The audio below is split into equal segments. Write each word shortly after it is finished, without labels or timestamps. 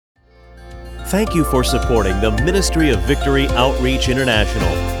Thank you for supporting the Ministry of Victory Outreach International.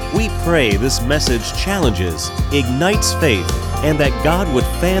 We pray this message challenges, ignites faith, and that God would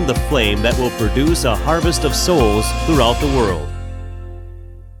fan the flame that will produce a harvest of souls throughout the world.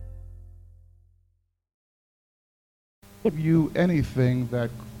 Give you anything that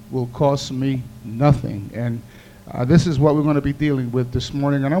will cost me nothing. And this is what we're going to be dealing with this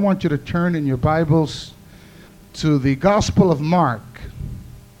morning. And I want you to turn in your Bibles to the Gospel of Mark.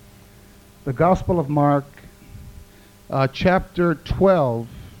 The Gospel of Mark, chapter 12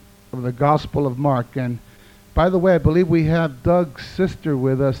 of the Gospel of Mark. And by the way, I believe we have Doug's sister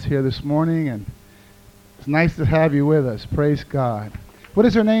with us here this morning, and it's nice to have you with us. Praise God. What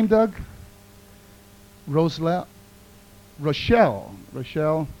is her name, Doug? Rochelle.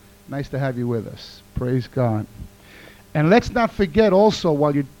 Rochelle, nice to have you with us. Praise God. And let's not forget also,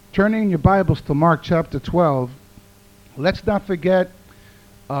 while you're turning your Bibles to Mark chapter 12, let's not forget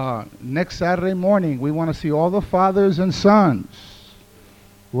next Saturday morning, we want to see all the fathers and sons.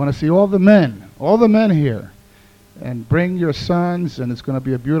 We want to see all the men here. And bring your sons, and it's going to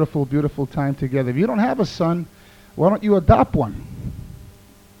be a beautiful, beautiful time together. If you don't have a son, why don't you adopt one?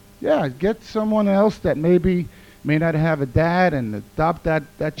 Yeah, get someone else that maybe may not have a dad, and adopt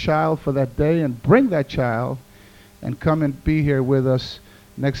that child for that day, and bring that child and come and be here with us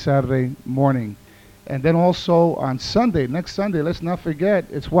next Saturday morning. And then also on Sunday, next Sunday, let's not forget,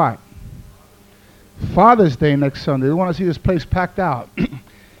 it's what? Father's Day next Sunday. We want to see this place packed out.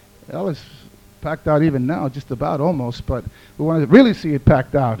 Well, it's packed out even now, just about almost, but we want to really see it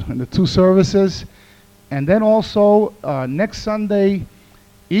packed out in the two services. And then also next Sunday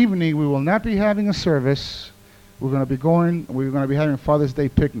evening, we will not be having a service. We're going to be having a Father's Day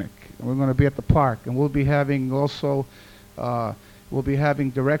picnic. And we're going to be at the park, and we'll be having also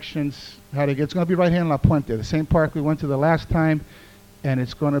directions how to get. It's going to be right here in La Puente, the same park we went to the last time, and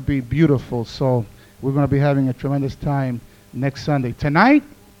it's going to be beautiful. So we're going to be having a tremendous time next Sunday. Tonight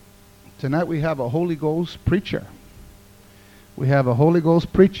we have a Holy Ghost preacher. We have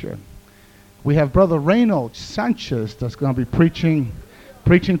Brother Reynold Sanchez that's going to be preaching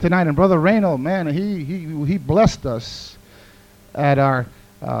tonight. And Brother Reynold, man, he blessed us at our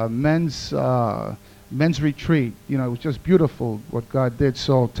men's retreat. You know, it was just beautiful what God did.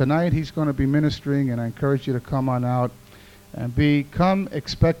 So tonight he's going to be ministering, and I encourage you to come on out and come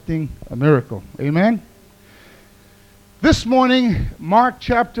expecting a miracle. Amen. This morning, Mark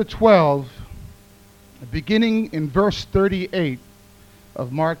chapter 12, beginning in verse 38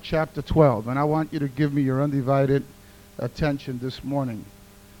 of Mark chapter 12. And I want you to give me your undivided attention this morning.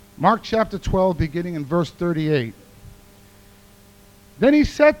 Mark chapter 12, beginning in verse 38. Then he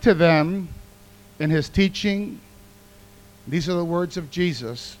said to them in his teaching, these are the words of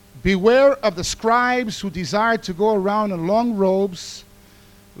Jesus, "Beware of the scribes who desire to go around in long robes,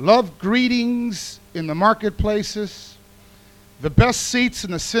 love greetings in the marketplaces, the best seats in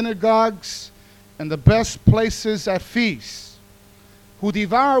the synagogues, and the best places at feasts, who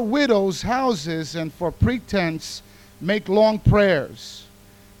devour widows' houses and for pretense make long prayers.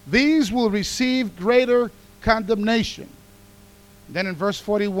 These will receive greater condemnation." Then in verse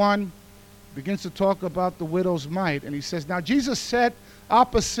 41, begins to talk about the widow's mite. And he says, "Now Jesus sat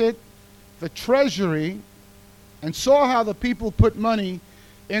opposite the treasury and saw how the people put money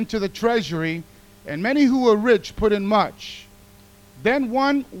into the treasury, and many who were rich put in much. Then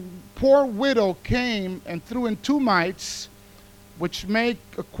one poor widow came and threw in 2 mites, which make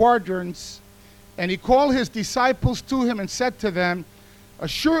quadrans. And he called his disciples to him and said to them,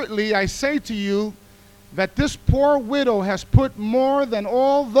 Assuredly I say to you that this poor widow has put more than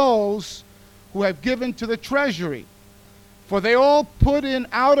all those who have given to the treasury. For they all put in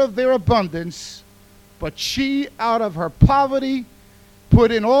out of their abundance, but she out of her poverty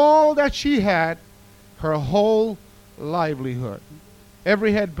put in all that she had, her whole livelihood."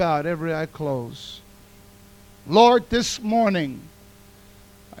 Every head bowed, every eye closed. Lord, this morning,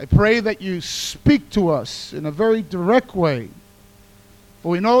 I pray that you speak to us in a very direct way.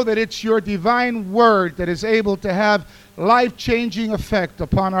 For we know that it's your divine word that is able to have life-changing effect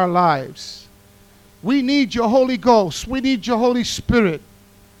upon our lives. We need your Holy Ghost. We need your Holy Spirit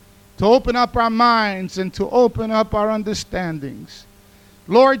to open up our minds and to open up our understandings.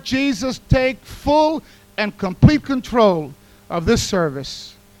 Lord Jesus, take full and complete control of this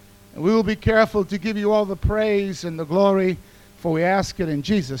service. And we will be careful to give you all the praise and the glory, for we ask it in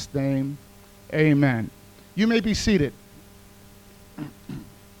Jesus' name. Amen. You may be seated.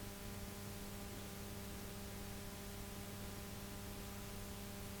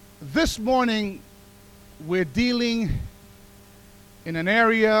 This morning, we're dealing in an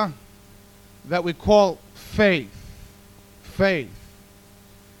area that we call faith. Faith.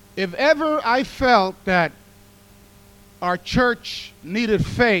 If ever I felt that our church needed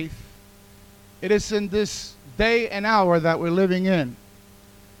faith, it is in this day and hour that we're living in.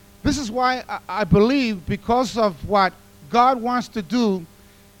 This is why I believe, because of what God wants to do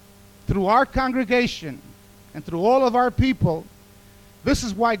through our congregation and through all of our people, this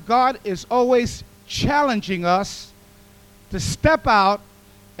is why God is always challenging us to step out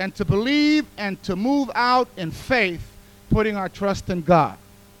and to believe and to move out in faith, putting our trust in God.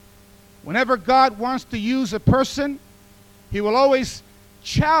 Whenever God wants to use a person, He will always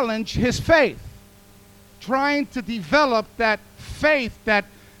challenge his faith, trying to develop that faith, that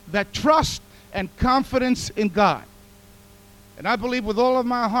trust and confidence in God. And I believe with all of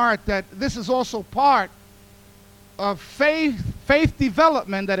my heart that this is also part of faith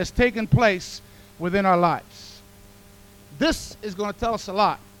development that has taken place within our lives. This is going to tell us a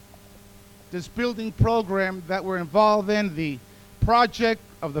lot. This building program that we're involved in, the project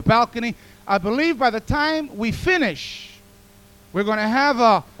of the balcony, I believe by the time we finish, we're going to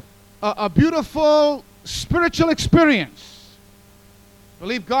have a beautiful spiritual experience. I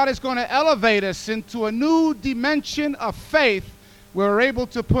believe God is going to elevate us into a new dimension of faith where we're able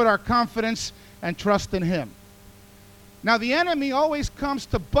to put our confidence and trust in Him. Now, the enemy always comes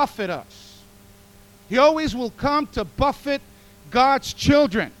to buffet us. He always will come to buffet God's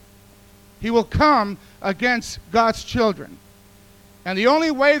children. He will come against God's children. And the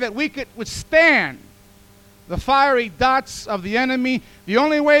only way that we could withstand the fiery darts of the enemy, the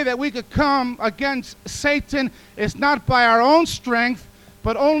only way that we could come against Satan is not by our own strength,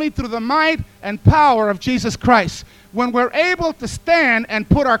 but only through the might and power of Jesus Christ. When we're able to stand and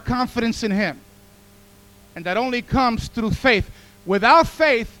put our confidence in Him. And that only comes through faith. Without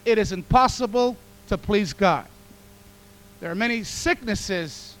faith, it is impossible to please God. There are many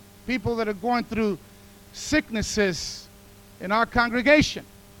sicknesses, people that are going through sicknesses in our congregation.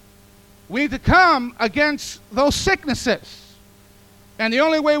 We need to come against those sicknesses. And the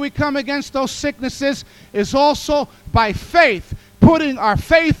only way we come against those sicknesses is also by faith, putting our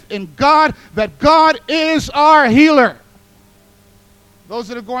faith in God, that God is our healer. Those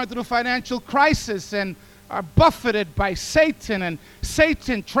that are going through financial crisis and are buffeted by Satan, and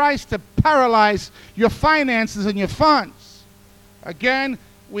Satan tries to paralyze your finances and your funds. Again,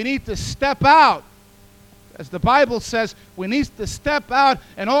 we need to step out. As the Bible says, we need to step out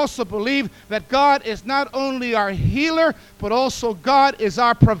and also believe that God is not only our healer, but also God is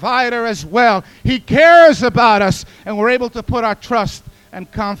our provider as well. He cares about us, and we're able to put our trust and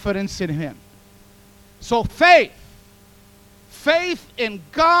confidence in Him. So faith in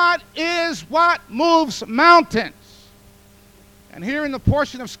God is what moves mountains. And here in the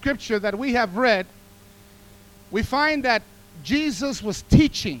portion of Scripture that we have read, we find that Jesus was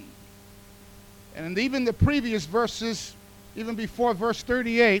teaching. And even the previous verses, even before verse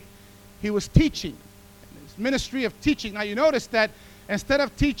 38, He was teaching. His ministry of teaching. Now you notice that instead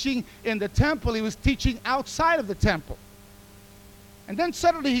of teaching in the temple, He was teaching outside of the temple. And then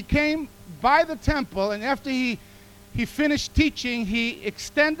suddenly He came by the temple, and after He finished teaching, He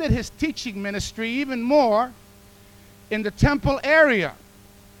extended His teaching ministry even more in the temple area.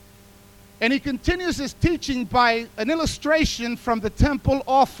 And He continues His teaching by an illustration from the temple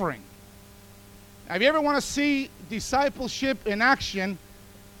offering. Now, if you ever want to see discipleship in action,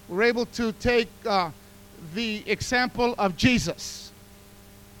 we're able to take the example of Jesus.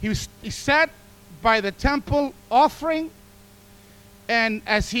 He sat by the temple offering, and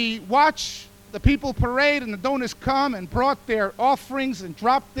as He watched the people parade and the donors come and brought their offerings and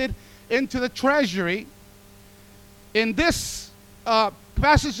dropped it into the treasury, in this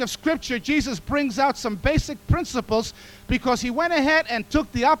passage of Scripture, Jesus brings out some basic principles, because He went ahead and took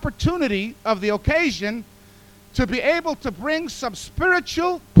the opportunity of the occasion to be able to bring some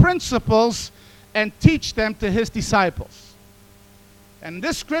spiritual principles and teach them to His disciples. And in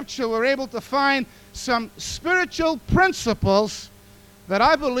this Scripture, we're able to find some spiritual principles that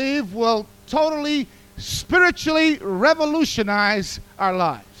I believe will totally spiritually revolutionize our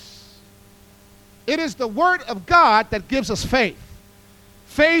lives. It is the Word of God that gives us faith.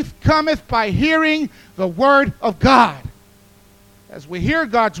 Faith cometh by hearing the Word of God. As we hear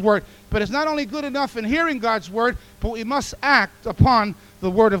God's Word, but it's not only good enough in hearing God's Word, but we must act upon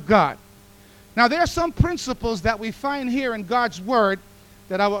the Word of God. Now, there are some principles that we find here in God's Word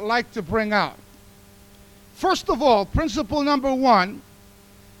that I would like to bring out. First of all, principle number 1,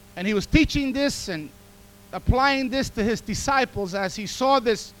 and He was teaching this and applying this to His disciples as He saw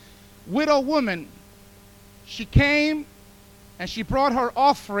this widow woman. She came and she brought her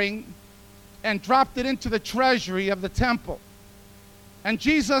offering and dropped it into the treasury of the temple. And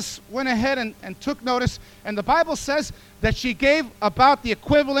Jesus went ahead and took notice. And the Bible says that she gave about the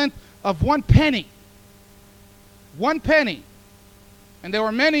equivalent of 1 penny. 1 penny. And there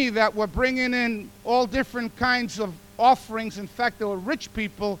were many that were bringing in all different kinds of offerings. In fact, there were rich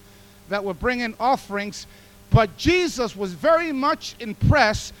people that were bringing offerings. But Jesus was very much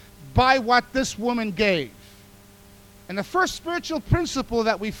impressed by what this woman gave. And the first spiritual principle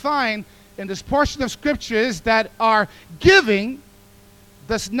that we find in this portion of Scripture is that our giving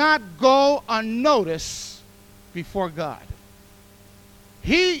does not go unnoticed before God.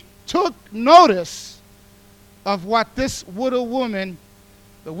 He took notice of what this widow woman,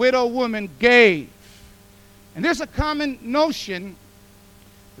 the widow woman, gave. And there's a common notion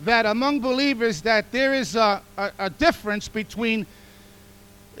that among believers that there is a difference between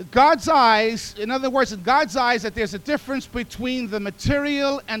God's eyes. In other words, in God's eyes, that there's a difference between the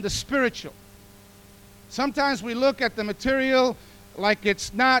material and the spiritual. Sometimes we look at the material like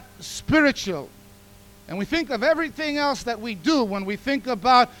it's not spiritual. And we think of everything else that we do. When we think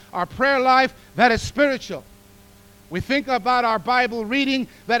about our prayer life, that is spiritual. We think about our Bible reading,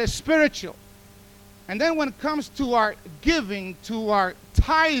 that is spiritual. And then when it comes to our giving, to our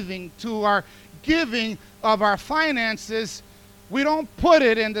tithing, to our giving of our finances, we don't put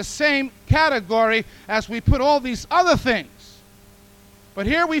it in the same category as we put all these other things. But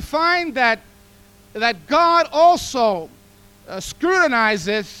here we find that God also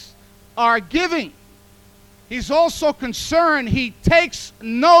scrutinizes our giving. He's also concerned. He takes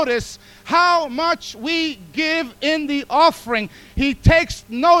notice how much we give in the offering. He takes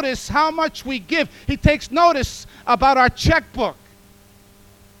notice how much we give. He takes notice about our checkbook.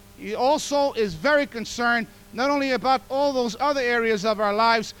 He also is very concerned not only about all those other areas of our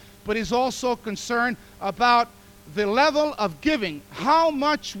lives, but he's also concerned about the level of giving, how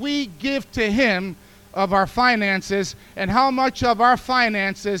much we give to him of our finances, and how much of our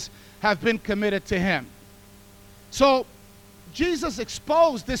finances have been committed to him. So Jesus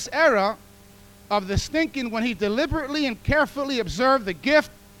exposed this error of this thinking when he deliberately and carefully observed the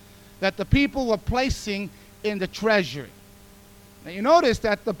gift that the people were placing in the treasury. Now you notice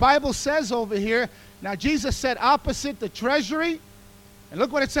that the Bible says over here, now Jesus said opposite the treasury, and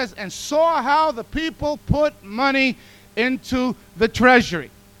look what it says, and saw how the people put money into the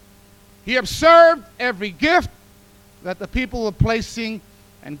treasury. He observed every gift that the people were placing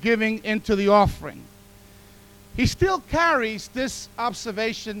and giving into the offering. He still carries this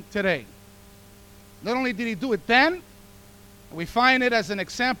observation today. Not only did he do it then, we find it as an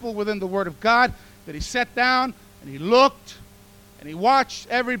example within the Word of God, that he sat down and he looked and he watched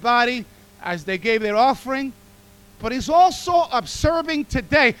everybody as they gave their offering. But he's also observing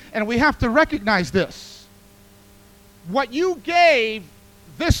today, and we have to recognize this. What you gave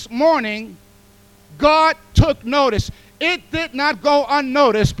this morning, God took notice. It did not go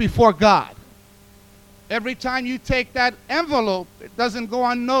unnoticed before God. Every time you take that envelope, it doesn't go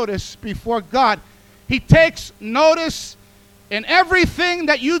unnoticed before God. He takes notice in everything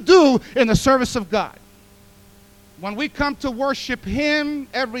that you do in the service of God. When we come to worship him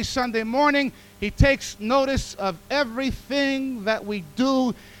every Sunday morning, he takes notice of everything that we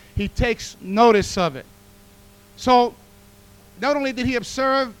do. He takes notice of it. So, not only did he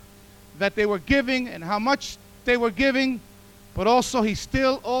observe that they were giving and how much they were giving, but also he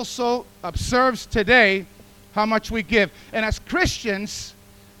still also observes today how much we give. And as Christians,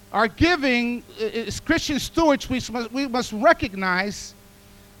 our giving, as Christian stewards, we must recognize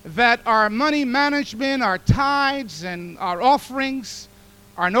that our money management, our tithes, and our offerings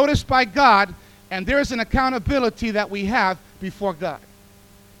are noticed by God, and there is an accountability that we have before God.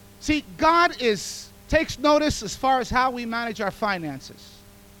 See, God takes notice as far as how we manage our finances.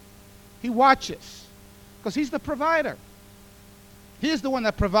 He watches, because he's the provider. He is the one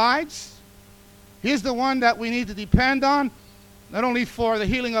that provides. He is the one that we need to depend on, not only for the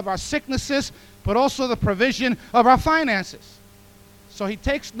healing of our sicknesses, but also the provision of our finances. So he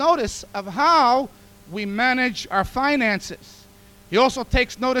takes notice of how we manage our finances. He also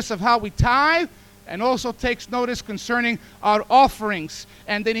takes notice of how we tithe, and also takes notice concerning our offerings.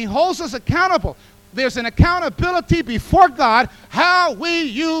 And then he holds us accountable. There's an accountability before God how we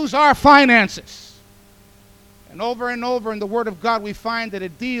use our finances. And over in the Word of God, we find that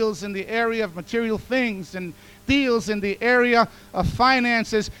it deals in the area of material things and deals in the area of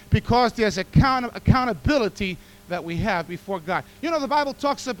finances, because there's accountability that we have before God. You know, the Bible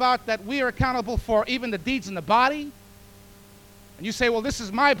talks about that we are accountable for even the deeds in the body. And you say, well, this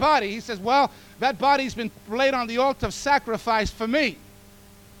is my body. He says, well, that body's been laid on the altar of sacrifice for me.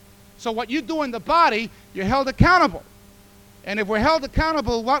 So what you do in the body, you're held accountable. And if we're held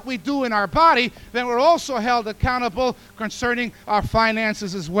accountable what we do in our body, then we're also held accountable concerning our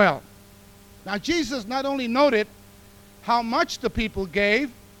finances as well. Now, Jesus not only noted how much the people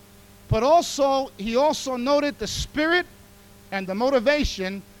gave, but he also noted the spirit and the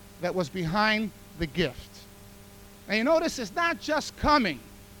motivation that was behind the gift. And you notice it's not just coming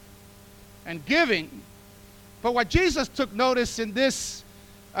and giving, but what Jesus took notice in this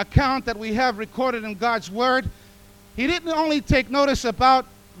account that we have recorded in God's Word, he didn't only take notice about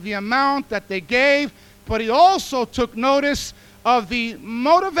the amount that they gave, but he also took notice of the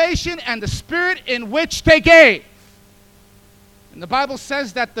motivation and the spirit in which they gave. And the Bible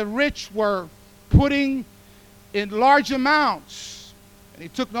says that the rich were putting in large amounts. And he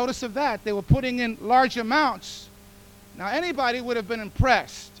took notice of that. They were putting in large amounts. Now, anybody would have been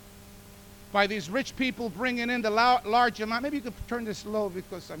impressed by these rich people bringing in the large amount. Maybe you could turn this low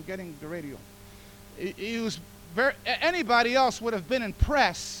because I'm getting the radio. Anybody else would have been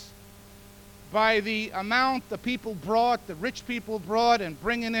impressed by the amount the people brought, the rich people brought, and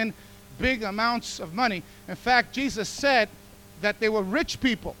bringing in big amounts of money. In fact, Jesus said that they were rich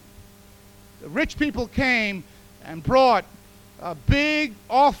people. The rich people came and brought big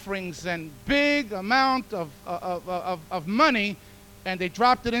offerings and big amount of money, and they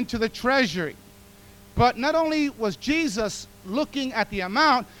dropped it into the treasury. But not only was Jesus looking at the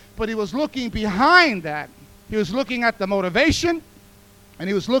amount, but he was looking behind that. He was looking at the motivation, and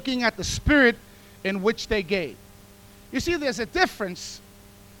he was looking at the spirit in which they gave. You see, there's a difference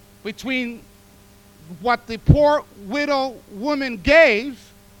between what the poor widow woman gave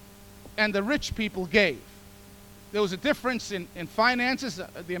and the rich people gave. There was a difference in finances,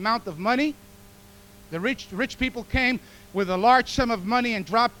 the amount of money. The rich people came with a large sum of money and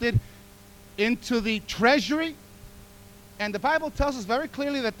dropped it into the treasury. And the Bible tells us very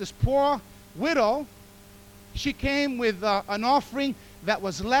clearly that this poor widow, she came with an offering that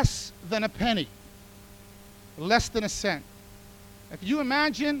was less than a penny, less than a cent. Now, can you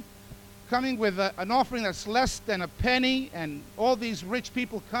imagine coming with an offering that's less than a penny, and all these rich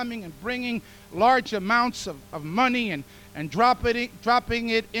people coming and bringing large amounts of money and dropping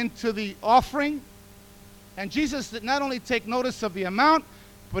it into the offering? And Jesus did not only take notice of the amount,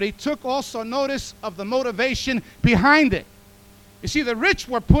 but he took also notice of the motivation behind it. You see, the rich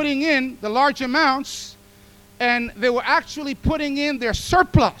were putting in the large amounts, and they were actually putting in their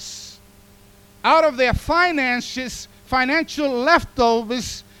surplus out of their finances, financial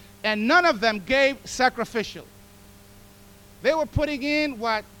leftovers, and none of them gave sacrificially. They were putting in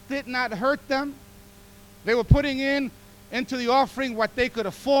what did not hurt them. They were putting into the offering what they could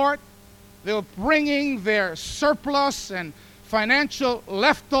afford. They were bringing their surplus and financial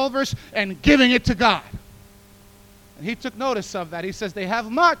leftovers and giving it to God. And he took notice of that. He says they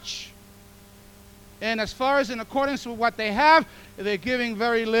have much, and as far as in accordance with what they have, they're giving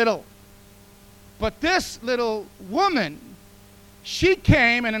very little. But this little woman, she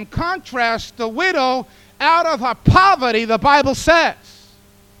came, and in contrast, the widow, out of her poverty, the Bible says,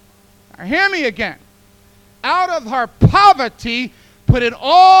 now hear me again, out of her poverty, put in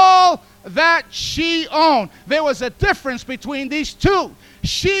all that she owned. There was a difference between these two.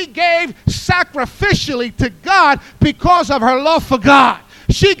 She gave sacrificially to God because of her love for God.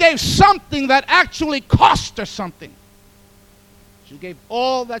 She gave something that actually cost her something. She gave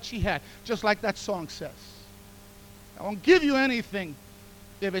all that she had, just like that song says. I won't give you anything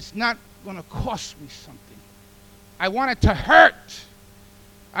if it's not going to cost me something. I want it to hurt.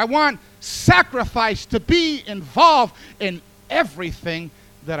 I want sacrifice to be involved in everything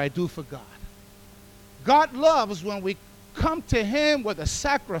that I do for God. God loves when we come to him with a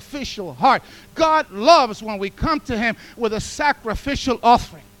sacrificial heart. God loves when we come to him with a sacrificial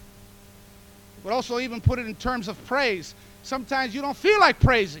offering. But also even put it in terms of praise. Sometimes you don't feel like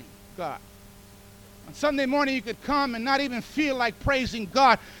praising God. On Sunday morning you could come and not even feel like praising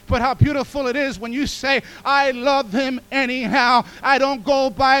God. But how beautiful it is when you say, I love him anyhow. I don't go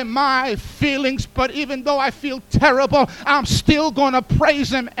by my feelings, but even though I feel terrible, I'm still going to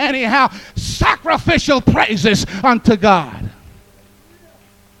praise him anyhow. Sacrificial praises unto God.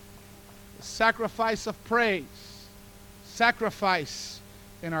 The sacrifice of praise. Sacrifice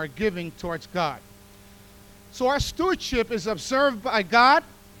in our giving towards God. So our stewardship is observed by God.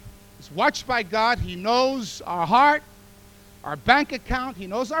 It's watched by God. He knows our heart, our bank account. He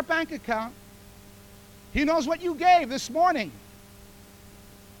knows our bank account. He knows what you gave this morning.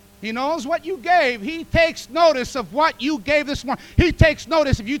 He knows what you gave. He takes notice of what you gave this morning. He takes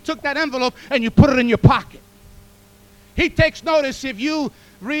notice if you took that envelope and you put it in your pocket. He takes notice if you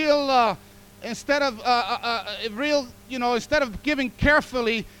instead of giving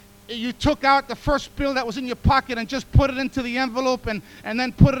carefully, you took out the first bill that was in your pocket and just put it into the envelope and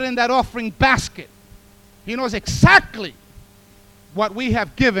then put it in that offering basket. He knows exactly what we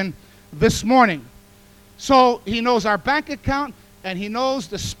have given this morning. So he knows our bank account, and he knows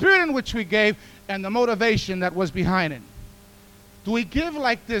the spirit in which we gave and the motivation that was behind it. Do we give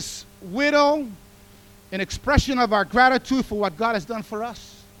like this widow, an expression of our gratitude for what God has done for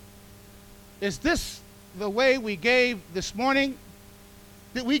us? Is this the way we gave this morning?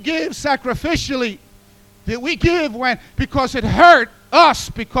 Did we give sacrificially? Did we give because it hurt us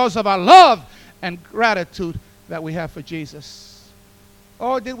because of our love and gratitude that we have for Jesus?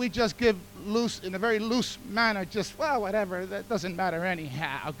 Or did we just give loose, in a very loose manner, just, well, whatever, that doesn't matter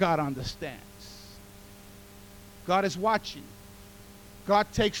anyhow. God understands. God is watching.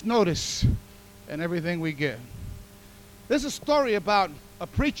 God takes notice in everything we give. There's a story about a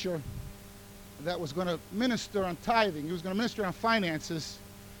preacher that was going to minister on tithing. He was going to minister on finances.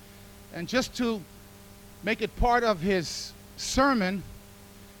 And just to make it part of his sermon,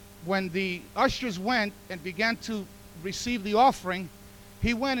 when the ushers went and began to receive the offering,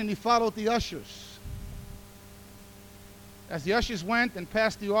 he went and he followed the ushers. As the ushers went and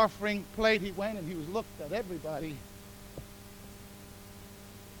passed the offering plate, he went and he looked at everybody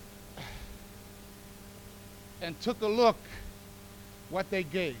and took a look what they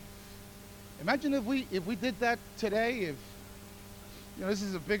gave. Imagine if we did that today. This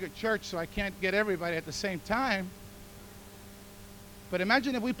is a bigger church, so I can't get everybody at the same time. But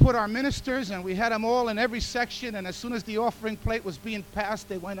imagine if we put our ministers and we had them all in every section, and as soon as the offering plate was being passed,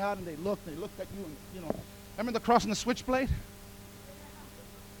 they went out and they looked at you, and remember the cross and the switchblade?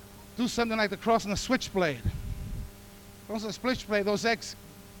 Do something like the cross and the switchblade. Cross and the switchblade, those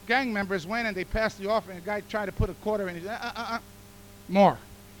ex-gang members went and they passed the offering. A guy tried to put a quarter in. He said, more.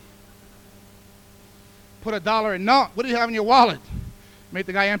 Put $1 in. No, what do you have in your wallet? Made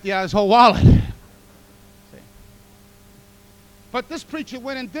the guy empty out his whole wallet. But this preacher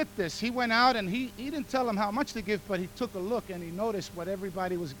went and did this. He went out and he didn't tell them how much to give, but he took a look and he noticed what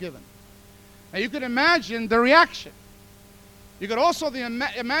everybody was given. Now you could imagine the reaction. You could also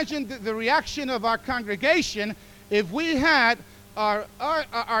imagine the reaction of our congregation if we had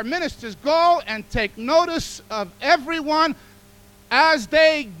our ministers go and take notice of everyone as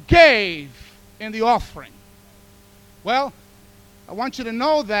they gave in the offering. Well, I want you to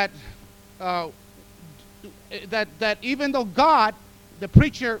know that that even though God, the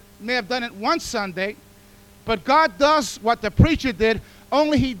preacher may have done it one Sunday, but God does what the preacher did,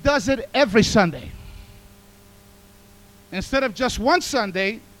 only he does it every Sunday. Instead of just one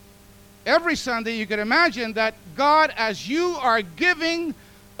Sunday, every Sunday, you can imagine that God, as you are giving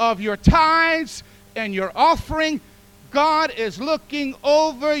of your tithes and your offering, God is looking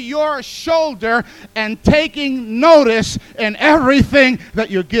over your shoulder and taking notice in everything that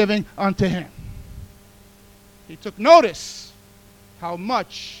you're giving unto him. He took notice how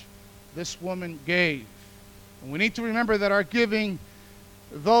much this woman gave. And we need to remember that our giving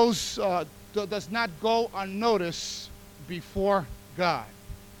does not go unnoticed before God.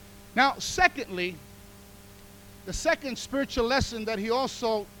 Now, secondly, the second spiritual lesson that he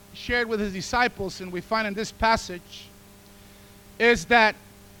also shared with his disciples, and we find in this passage, is that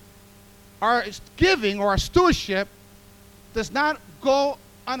our giving or our stewardship does not go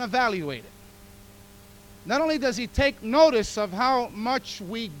unevaluated. Not only does he take notice of how much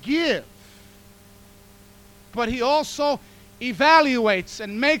we give, but he also evaluates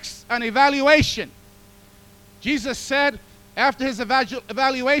and makes an evaluation. Jesus said after his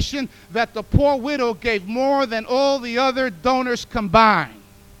evaluation that the poor widow gave more than all the other donors combined.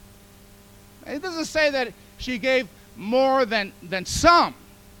 It doesn't say that she gave more than some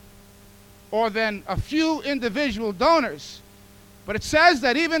or than a few individual donors. But it says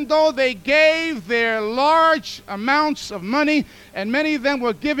that even though they gave their large amounts of money, and many of them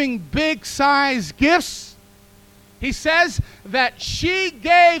were giving big-size gifts, he says that she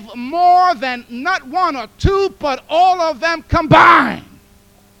gave more than not one or two, but all of them combined.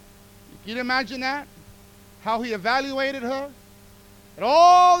 Can you imagine that? How he evaluated her? And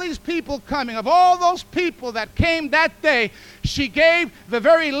all these people coming, of all those people that came that day, she gave the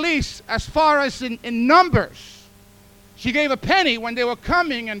very least as far as in numbers. She gave a penny when they were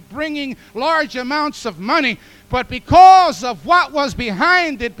coming and bringing large amounts of money. But because of what was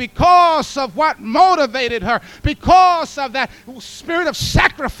behind it, because of what motivated her, because of that spirit of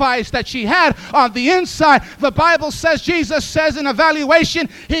sacrifice that she had on the inside, the Bible says, Jesus says in evaluation,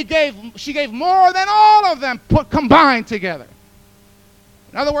 she gave more than all of them put combined together.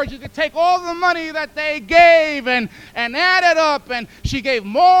 In other words, you could take all the money that they gave and add it up, and she gave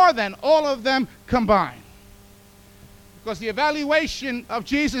more than all of them combined. Because the evaluation of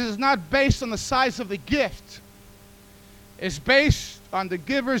Jesus is not based on the size of the gift. It's based on the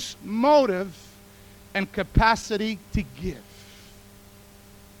giver's motive and capacity to give.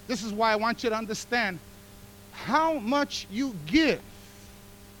 This is why I want you to understand how much you give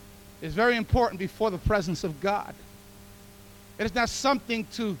is very important before the presence of God. It is not something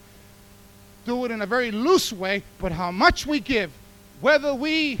to do it in a very loose way, but how much we give, whether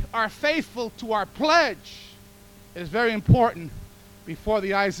we are faithful to our pledge, is very important before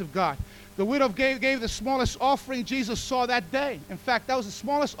the eyes of God. The widow gave the smallest offering Jesus saw that day. In fact, that was the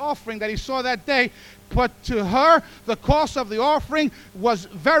smallest offering that he saw that day. But to her, the cost of the offering was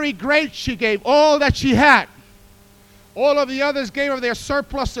very great. She gave all that she had. All of the others gave her their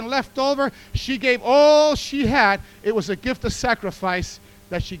surplus and leftover. She gave all she had. It was a gift of sacrifice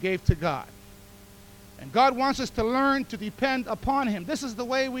that she gave to God. And God wants us to learn to depend upon him. This is the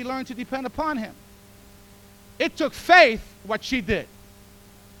way we learn to depend upon him. It took faith what she did.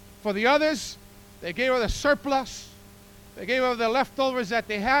 For the others, they gave her the surplus. They gave her the leftovers that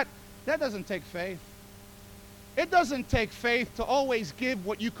they had. That doesn't take faith. It doesn't take faith to always give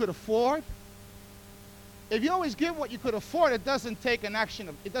what you could afford. If you always give what you could afford, it doesn't take an act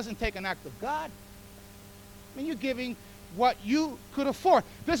of God. I mean, you're giving what you could afford.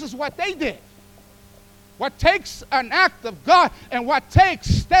 This is what they did. What takes an act of God and what takes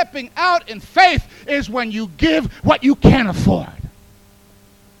stepping out in faith is when you give what you can afford.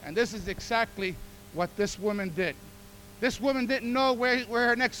 And this is exactly what this woman did. This woman didn't know where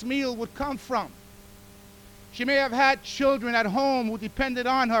her next meal would come from. She may have had children at home who depended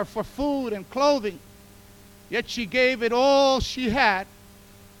on her for food and clothing. Yet she gave it all she had,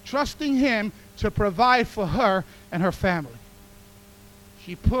 trusting him to provide for her and her family.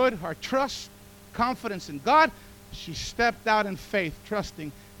 She put her trust, confidence in God. She stepped out in faith,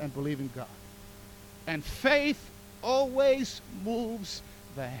 trusting and believing God. And faith always moves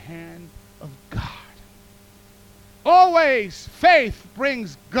the hand of God. Always faith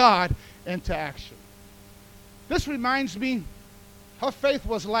brings God into action. This reminds me, her faith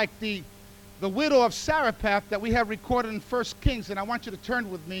was like the widow of Zarephath that we have recorded in 1 Kings, and I want you to turn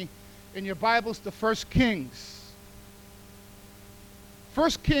with me in your Bibles to 1 Kings. 1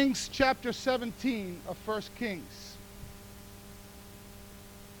 Kings chapter 17 of 1 Kings.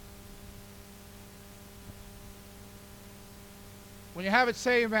 When you have it,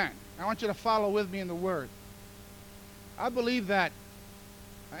 say amen. I want you to follow with me in the word. I believe that,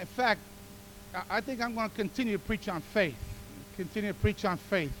 in fact, I think I'm going to continue to preach on faith. Continue to preach on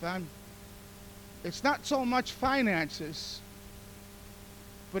faith. It's not so much finances,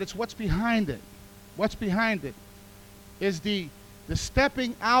 but it's what's behind it. What's behind it is the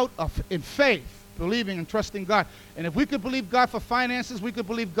stepping out in faith, believing and trusting God. And if we could believe God for finances, we could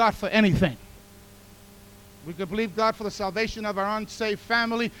believe God for anything. We could believe God for the salvation of our unsaved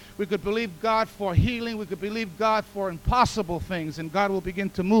family. We could believe God for healing. We could believe God for impossible things, and God will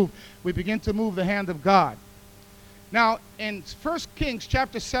begin to move. We begin to move the hand of God. Now, in 1 Kings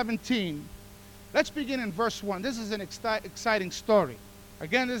chapter 17, let's begin in verse 1. This is an exciting story.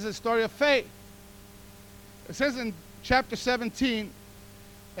 Again, this is a story of faith. It says in chapter 17,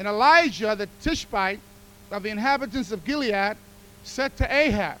 and Elijah the Tishbite of the inhabitants of Gilead said to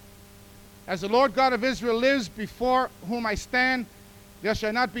Ahab, as the Lord God of Israel lives, before whom I stand, there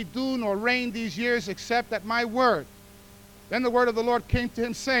shall not be dew nor rain these years except at my word. Then the word of the Lord came to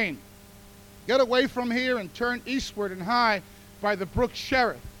him, saying, get away from here and turn eastward and hide by the brook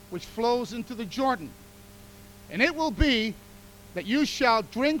Cherith, which flows into the Jordan. And it will be that you shall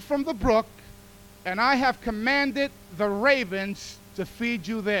drink from the brook, and I have commanded the ravens to feed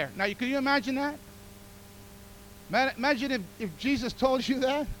you there. Now, can you imagine that? Imagine if Jesus told you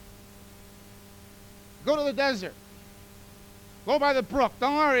that. Go to the desert. Go by the brook.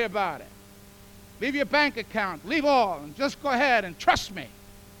 Don't worry about it. Leave your bank account. Leave all. And just go ahead and trust me.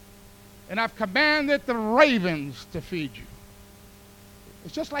 And I've commanded the ravens to feed you.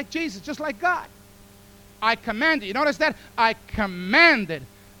 It's just like Jesus, just like God. I commanded. You notice that? I commanded.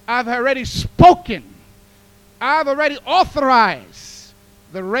 I've already spoken. I've already authorized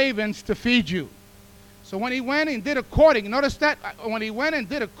the ravens to feed you. So when he went and did according, notice that? When he went and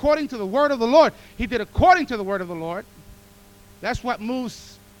did according to the word of the Lord, he did according to the word of the Lord. That's what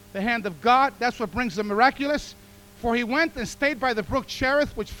moves the hand of God. That's what brings the miraculous. For he went and stayed by the brook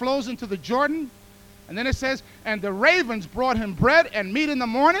Cherith, which flows into the Jordan. And then it says, and the ravens brought him bread and meat in the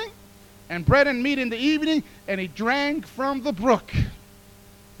morning, and bread and meat in the evening, and he drank from the brook.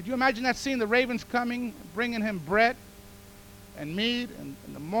 Could you imagine that scene? The ravens coming, bringing him bread and meat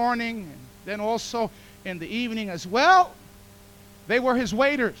in the morning, and then also in the evening as well. They were his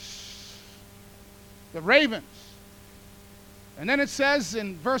waiters, the ravens. And then it says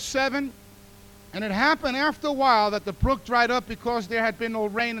in verse 7, and it happened after a while that the brook dried up because there had been no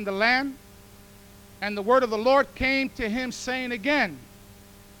rain in the land. And the word of the Lord came to him, saying again,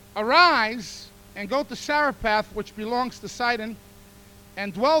 arise and go to Zarephath, which belongs to Sidon,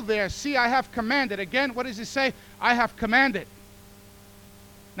 and dwell there. See, I have commanded. Again, what does he say? I have commanded.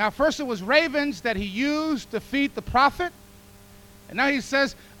 Now, first it was ravens that he used to feed the prophet. And now he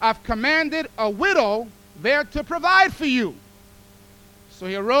says, I've commanded a widow there to provide for you. So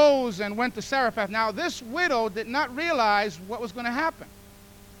he arose and went to Zarephath. Now, this widow did not realize what was going to happen.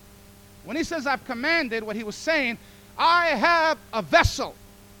 When he says, I've commanded, what he was saying, I have a vessel.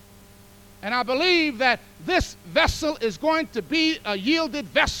 And I believe that this vessel is going to be a yielded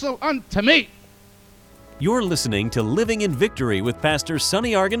vessel unto me. You're listening to Living in Victory with Pastor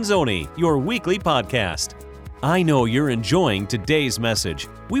Sonny Arganzoni, your weekly podcast. I know you're enjoying today's message.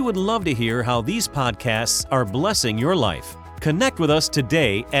 We would love to hear how these podcasts are blessing your life. Connect with us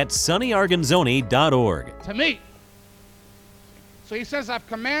today at sonnyarganzoni.org. To me. So he says, I've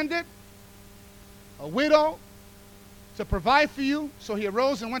commanded a widow to provide for you. So he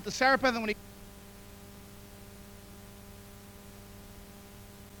arose and went to Zarephath, and when he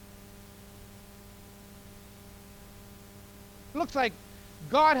looks like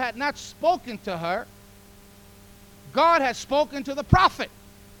God had not spoken to her. God had spoken to the prophet.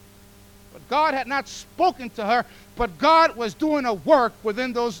 But God had not spoken to her, but God was doing a work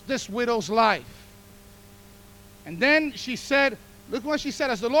within this widow's life. And then she said, look what she said,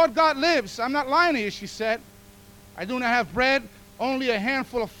 as the Lord God lives, I'm not lying to you, she said. I do not have bread, only a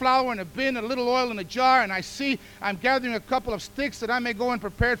handful of flour in a bin, a little oil in a jar, and I see I'm gathering a couple of sticks that I may go and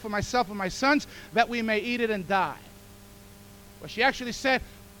prepare it for myself and my sons, that we may eat it and die. Well, she actually said,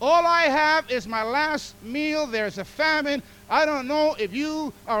 all I have is my last meal. There's a famine. I don't know if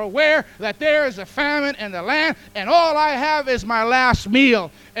you are aware that there is a famine in the land, and all I have is my last meal.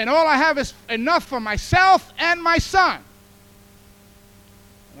 And all I have is enough for myself and my son.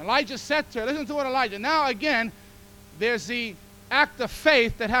 And Elijah said to her, listen to what Elijah, now again, there's the act of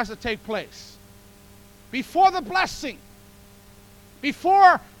faith that has to take place. Before the blessing,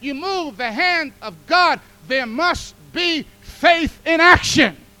 before you move the hand of God, there must be faith in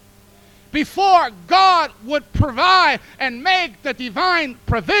action. Before God would provide and make the divine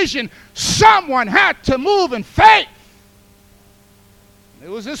provision, someone had to move in faith. It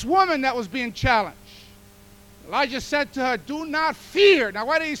was this woman that was being challenged. Elijah said to her, do not fear. Now,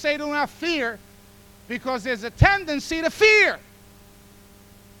 why did he say do not fear? Because there's a tendency to fear.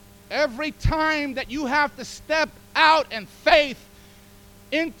 Every time that you have to step out in faith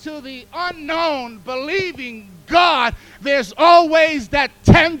into the unknown, believing God, there's always that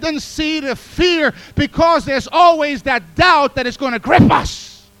tendency to fear, because there's always that doubt that is going to grip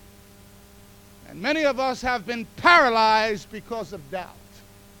us. And many of us have been paralyzed because of doubt.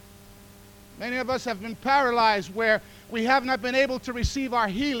 Many of us have been paralyzed where we have not been able to receive our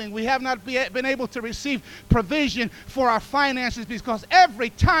healing. We have not been able to receive provision for our finances, because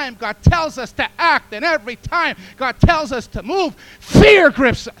every time God tells us to act and every time God tells us to move, fear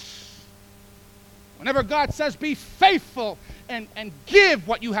grips us. Whenever God says be faithful and give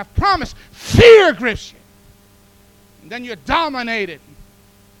what you have promised, fear grips you. And then you're dominated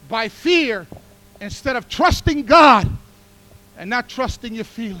by fear instead of trusting God and not trusting your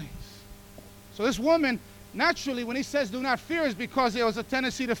feelings. So this woman, naturally, when he says do not fear, is because there was a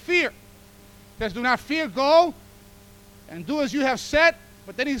tendency to fear. He says, do not fear, go and do as you have said.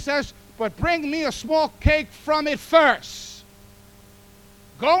 But then he says, but bring me a small cake from it first.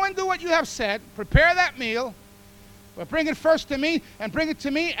 Go and do what you have said. Prepare that meal. But bring it first to me, and bring it to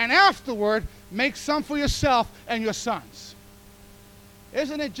me, and afterward make some for yourself and your sons.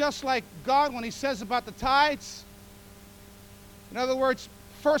 Isn't it just like God when he says about the tithes? In other words,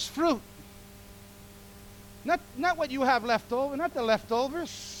 first fruit. Not what you have left over, not the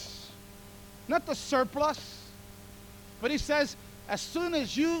leftovers, not the surplus. But he says, as soon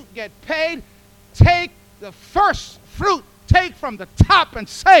as you get paid, take the first fruit. Take from the top and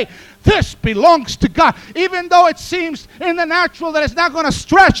say, this belongs to God. Even though it seems in the natural that it's not going to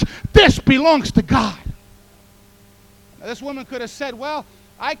stretch, this belongs to God. Now, this woman could have said, well,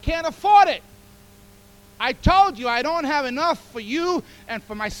 I can't afford it. I told you I don't have enough for you and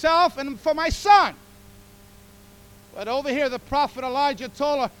for myself and for my son. But over here, the prophet Elijah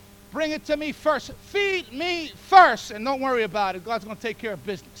told her, bring it to me first. Feed me first, and don't worry about it. God's going to take care of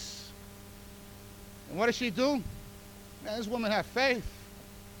business. And what does she do? Man, this woman had faith.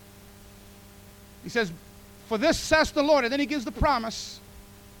 He says, for this says the Lord, and then he gives the promise.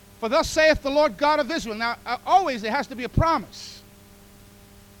 For thus saith the Lord God of Israel. Now, always there has to be a promise.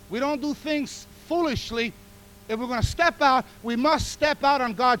 We don't do things foolishly if we're going to step out, we must step out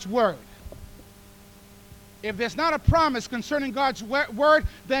on God's word. If there's not a promise concerning God's word,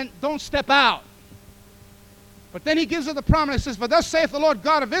 then don't step out. But then he gives her the promise. He says, for thus saith the Lord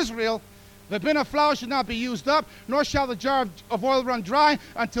God of Israel, the bin of flour shall not be used up, nor shall the jar of oil run dry,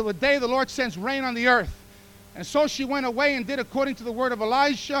 until the day the Lord sends rain on the earth. And so she went away and did according to the word of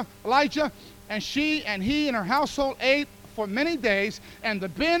Elijah, and she and he and her household ate for many days, and the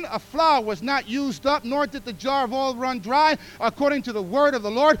bin of flour was not used up, nor did the jar of oil run dry, according to the word of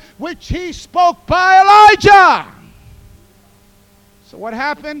the Lord, which he spoke by Elijah. So what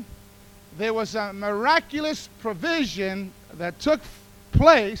happened? There was a miraculous provision that took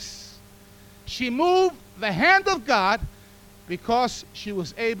place. She moved the hand of God because she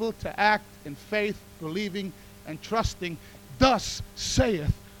was able to act in faith, believing and trusting, thus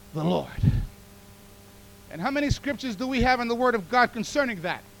saith the Lord. And how many scriptures do we have in the Word of God concerning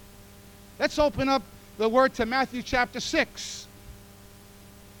that? Let's open up the Word to Matthew chapter 6.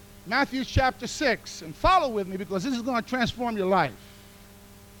 Matthew chapter 6. And follow with me because this is going to transform your life.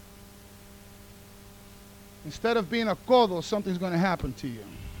 Instead of being a codo, something's going to happen to you.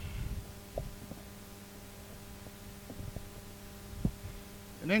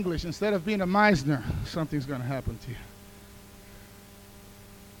 In English, instead of being a Meisner, something's going to happen to you.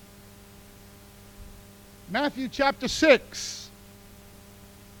 Matthew chapter 6.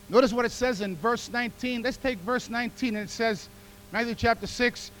 Notice what it says in verse 19. Let's take verse 19, and it says, Matthew chapter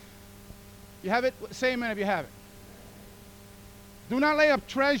 6. You have it? Say amen if you have it. Do not lay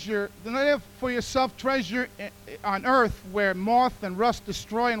up for yourself treasure on earth where moth and rust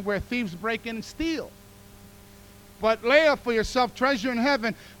destroy and where thieves break in and steal. But lay up for yourself treasure in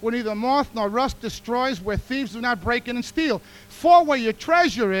heaven where neither moth nor rust destroys, where thieves do not break in and steal. For where your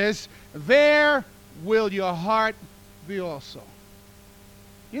treasure is, there will your heart be also.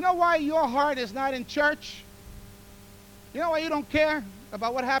 You know why your heart is not in church? You know why you don't care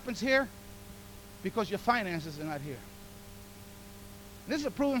about what happens here? Because your finances are not here. This is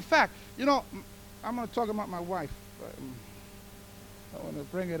a proven fact. You know, I'm going to talk about my wife. I want to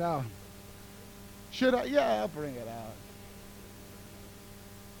bring it out. Should I? Yeah, I'll bring it out.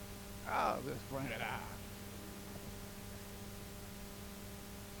 I'll just bring it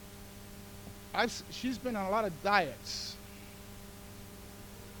out. She's been on a lot of diets.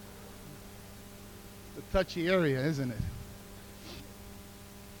 It's a touchy area, isn't it?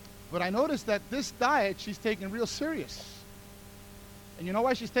 But I noticed that this diet she's taking real serious. And you know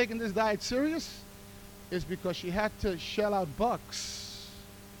why she's taking this diet serious? Is because she had to shell out bucks.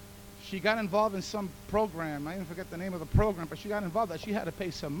 She got involved in some program. I didn't forget the name of the program, but she got involved that she had to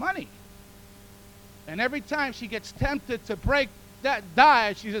pay some money. And every time she gets tempted to break that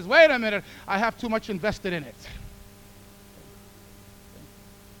diet, she says, wait a minute, I have too much invested in it.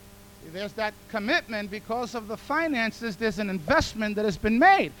 There's that commitment because of the finances. There's an investment that has been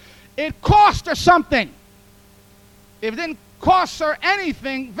made. It cost her something. If it didn't cost her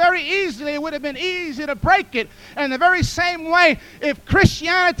anything, very easily it would have been easy to break it. And the very same way, if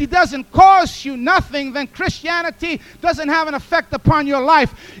Christianity doesn't cost you nothing, then Christianity doesn't have an effect upon your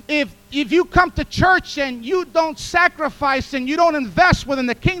life. If you come to church and you don't sacrifice and you don't invest within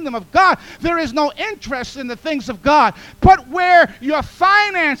the kingdom of God, there is no interest in the things of God. But where your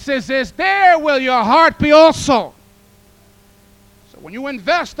finances is, there will your heart be also. So when you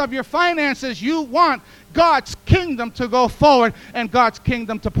invest of your finances, you want God's kingdom to go forward and God's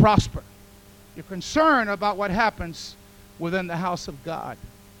kingdom to prosper. You're concerned about what happens within the house of God.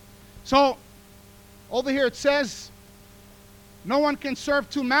 So, over here it says, no one can serve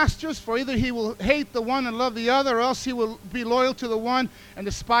two masters, for either he will hate the one and love the other, or else he will be loyal to the one and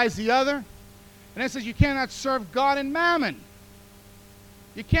despise the other. And it says you cannot serve God and mammon.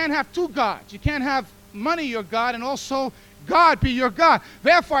 You can't have two gods. You can't have money your God and also God be your God.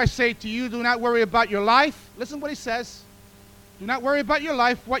 Therefore I say to you, do not worry about your life. Listen to what he says. Do not worry about your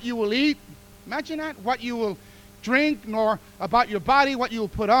life, what you will eat. Imagine that. What you will drink, nor about your body, what you will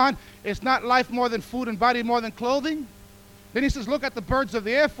put on. Is not life more than food and body more than clothing? Then he says, look at the birds of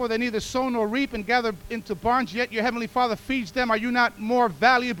the air, for they neither sow nor reap and gather into barns, yet your heavenly Father feeds them. Are you not more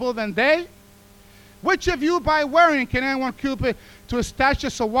valuable than they? Which of you by worrying can add one cubit to his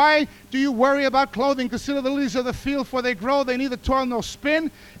stature? So why do you worry about clothing? Consider the lilies of the field, for they grow, they neither toil nor spin.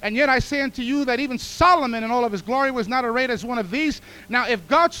 And yet I say unto you that even Solomon in all of his glory was not arrayed as one of these. Now if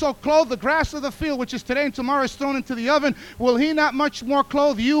God so clothe the grass of the field, which is today and tomorrow is thrown into the oven, will he not much more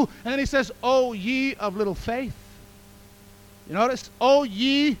clothe you? And then he says, O ye of little faith. You notice? O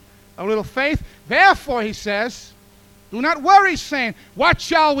ye of little faith. Therefore, he says, do not worry, saying, what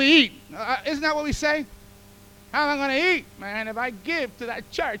shall we eat? Isn't that what we say? How am I going to eat? Man, if I give to that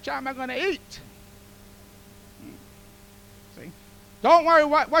church, how am I going to eat? Don't worry,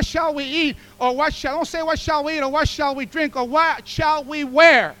 what shall we eat, or don't say what shall we eat, or what shall we drink, or what shall we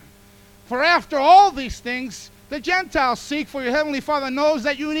wear. For after all these things, the Gentiles seek, for your heavenly Father knows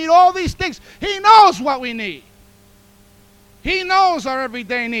that you need all these things. He knows what we need. He knows our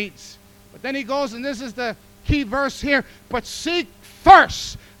everyday needs. But then he goes, and this is the key verse here, but seek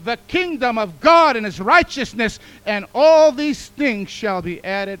first the kingdom of God and his righteousness, and all these things shall be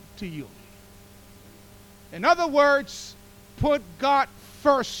added to you. In other words, put God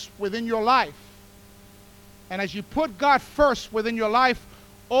first within your life. And as you put God first within your life,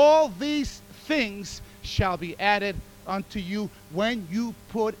 all these things shall be added unto you when you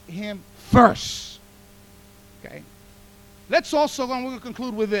put him first. Okay? Let's also go, and we're going to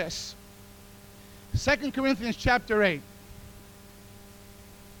conclude with this. 2 Corinthians chapter 8.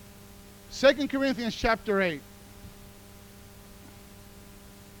 2 Corinthians chapter 8.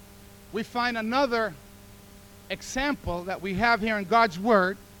 We find another example that we have here in God's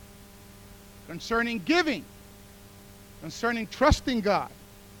Word concerning giving, concerning trusting God.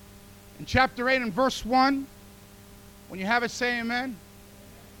 In chapter 8 and verse 1, when you have it, say amen.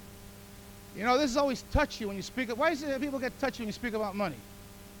 You know, this is always touchy when you speak. Why is it that people get touchy when you speak about money?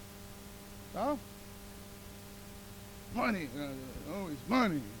 No? Money, always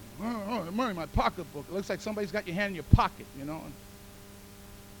money. Oh, money in my pocketbook. It looks like somebody's got your hand in your pocket, you know.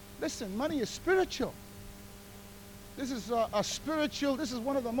 Listen, money is spiritual. This is this is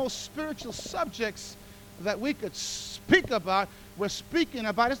one of the most spiritual subjects that we could speak about. We're speaking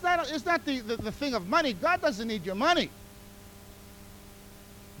about. It's not the thing of money. God doesn't need your money.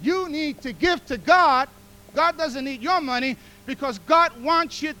 You need to give to God. God doesn't need your money because God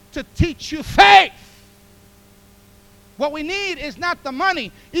wants you to teach you faith. What we need is not the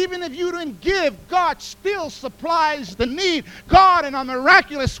money. Even if you didn't give, God still supplies the need. God, in a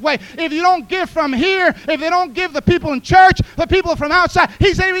miraculous way. If you don't give from here, if they don't give the people in church, the people from outside,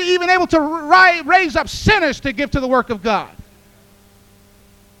 he's even able to raise up sinners to give to the work of God.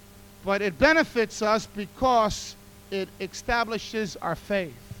 But it benefits us because it establishes our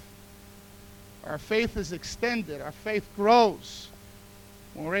faith. Our faith is extended. Our faith grows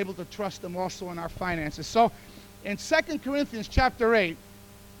when we're able to trust him also in our finances. So, in 2 Corinthians chapter 8,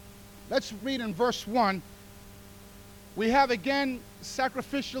 let's read in verse 1. We have again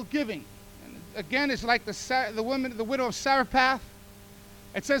sacrificial giving. And again, it's like the widow of Zarephath.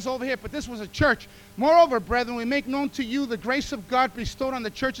 It says over here, but this was a church. Moreover, brethren, we make known to you the grace of God bestowed on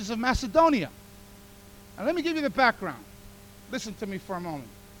the churches of Macedonia. Now let me give you the background. Listen to me for a moment.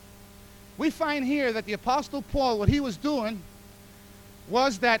 We find here that the Apostle Paul, what he was doing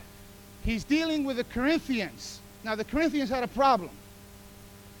was that he's dealing with the Corinthians. Now, the Corinthians had a problem.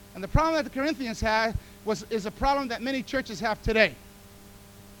 And the problem that the Corinthians had is a problem that many churches have today.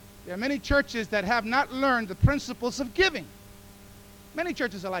 There are many churches that have not learned the principles of giving. Many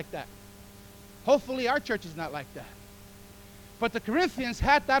churches are like that. Hopefully, our church is not like that. But the Corinthians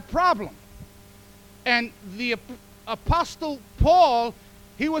had that problem. And the Apostle Paul,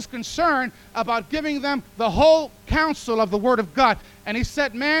 he was concerned about giving them the whole counsel of the Word of God. And he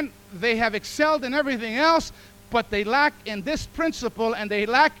said, man, they have excelled in everything else, but they lack in this principle, and they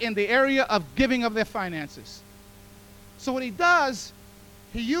lack in the area of giving of their finances. So what he does,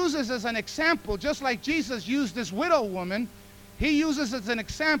 he uses as an example, just like Jesus used this widow woman, he uses as an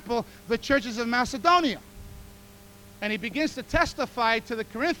example the churches of Macedonia. And he begins to testify to the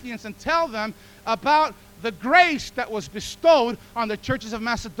Corinthians and tell them about the grace that was bestowed on the churches of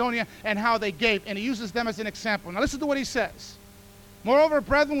Macedonia and how they gave. And he uses them as an example. Now listen to what he says. Moreover,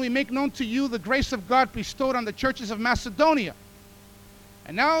 brethren, we make known to you the grace of God bestowed on the churches of Macedonia.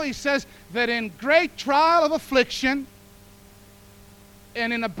 And now he says that in great trial of affliction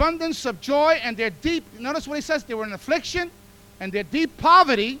and in abundance of joy and their deep, notice what he says, they were in affliction and their deep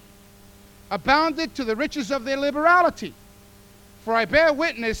poverty abounded to the riches of their liberality. For I bear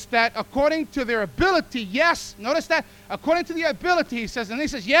witness that according to their ability, yes, notice that, according to their ability, he says, and he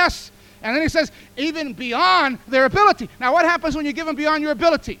says, yes, and then he says, even beyond their ability. Now, what happens when you're giving beyond your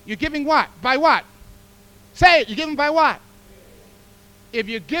ability? You're giving what? By what? Say it. You're giving by what? If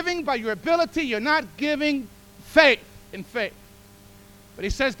you're giving by your ability, you're not giving faith in faith. But he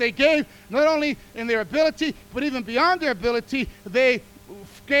says they gave not only in their ability, but even beyond their ability, they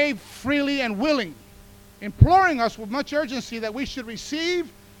gave freely and willing, imploring us with much urgency that we should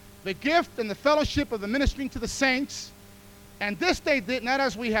receive the gift and the fellowship of the ministering to the saints. And this they did not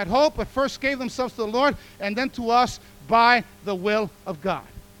as we had hoped, but first gave themselves to the Lord and then to us by the will of God.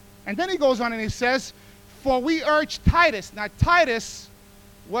 And then he goes on and he says, for we urge Titus. Now Titus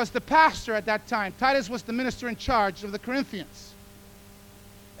was the pastor at that time. Titus was the minister in charge of the Corinthians.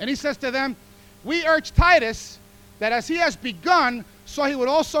 And he says to them, we urge Titus that as he has begun, so he would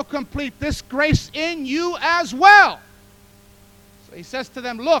also complete this grace in you as well. So he says to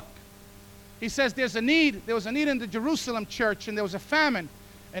them, look, he says there was a need in the Jerusalem church, and there was a famine,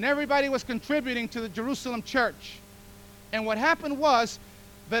 and everybody was contributing to the Jerusalem church. And what happened was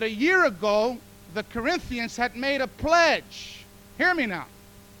that a year ago, the Corinthians had made a pledge. Hear me now.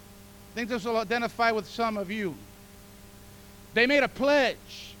 I think this will identify with some of you. They made a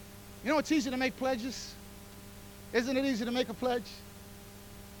pledge. You know it's easy to make pledges? Isn't it easy to make a pledge?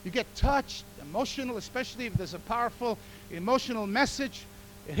 You get touched, emotional, especially if there's a powerful emotional message.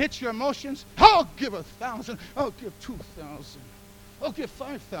 It hits your emotions. I'll give 1,000. I'll give 2,000. I'll give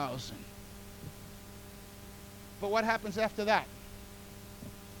 5,000. But what happens after that?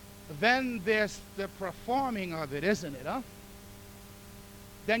 Then there's the performing of it, isn't it, huh?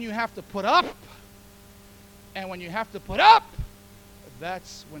 Then you have to put up. And when you have to put up,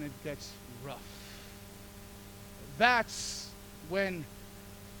 that's when it gets rough. That's when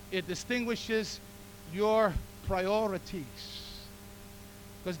it distinguishes your priorities.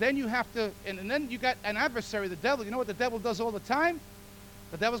 Because then you have to, and then you got an adversary, the devil. You know what the devil does all the time?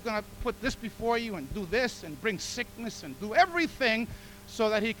 The devil's going to put this before you and do this and bring sickness and do everything so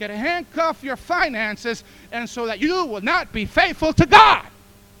that he can handcuff your finances and so that you will not be faithful to God.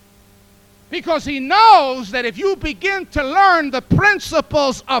 Because he knows that if you begin to learn the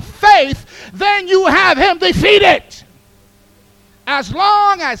principles of faith, then you have him defeated. As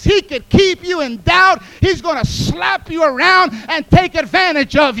long as he could keep you in doubt, he's going to slap you around and take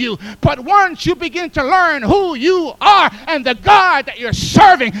advantage of you. But once you begin to learn who you are and the God that you're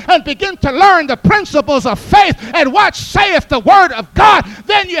serving and begin to learn the principles of faith and what saith the word of God,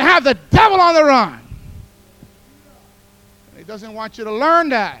 then you have the devil on the run. He doesn't want you to learn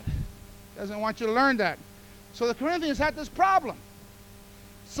that. Doesn't want you to learn that. So the Corinthians had this problem.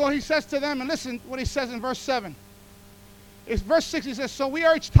 So he says to them, and listen what he says in verse 7. It's verse 6, he says, so we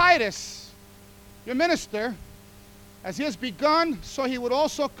urge Titus, your minister, as he has begun, so he would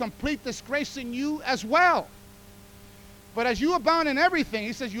also complete this grace in you as well. But as you abound in everything,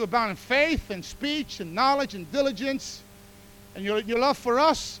 he says you abound in faith and speech and knowledge and diligence and your love for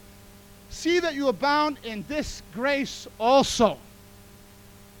us, see that you abound in this grace also.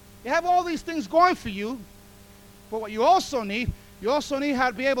 You have all these things going for you, but what you also need how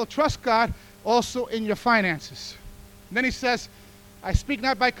to be able to trust God also in your finances. And then he says, I speak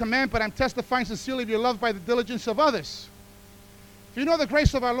not by command, but I'm testifying sincerely of your love by the diligence of others. For you know the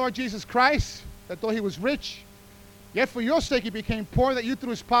grace of our Lord Jesus Christ, that though he was rich, yet for your sake he became poor, that you through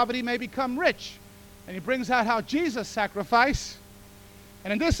his poverty may become rich. And he brings out how Jesus sacrificed.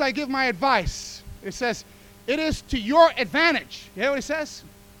 And in this I give my advice. It says, it is to your advantage. You hear what it says?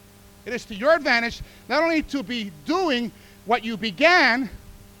 It is to your advantage not only to be doing what you began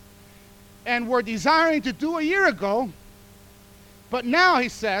and were desiring to do a year ago, but now, he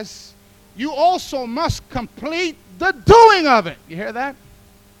says, you also must complete the doing of it. You hear that?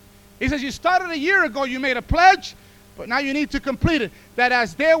 He says, you started a year ago, you made a pledge, but now you need to complete it. That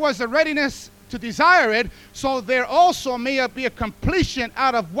as there was a readiness to desire it, so there also may be a completion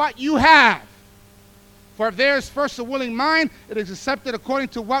out of what you have. For if there is first a willing mind, it is accepted according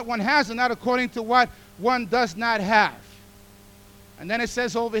to what one has and not according to what one does not have. And then it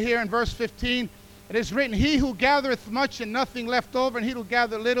says over here in verse 15, it is written, he who gathereth much and nothing left over, and he who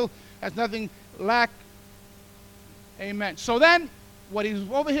gathereth little has nothing lack. Amen. So then, what he's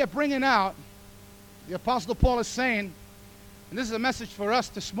over here bringing out, the Apostle Paul is saying, and this is a message for us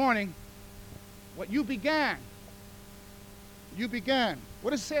this morning, what you began. You began.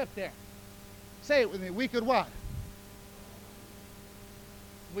 What does it say up there? Say it with me. We could what?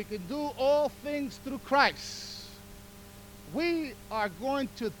 We could do all things through Christ. We are going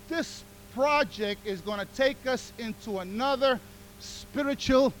to, this project is going to take us into another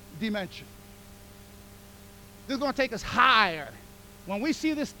spiritual dimension. This is going to take us higher. When we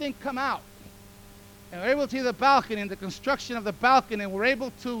see this thing come out, and we're able to see the balcony and the construction of the balcony, and we're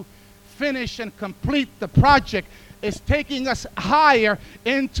able to finish and complete the project, it's taking us higher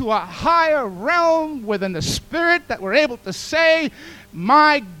into a higher realm within the Spirit that we're able to say,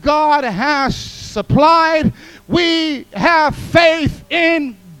 my God has supplied. We have faith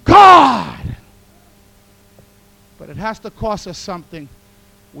in God. But it has to cost us something.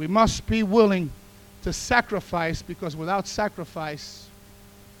 We must be willing to sacrifice, because without sacrifice,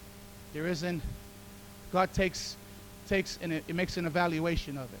 there isn't, God takes and it makes an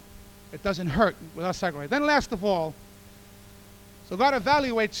evaluation of it. It doesn't hurt without sacrifice. Then last of all, so God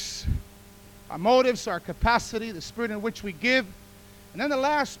evaluates our motives, our capacity, the spirit in which we give. And then the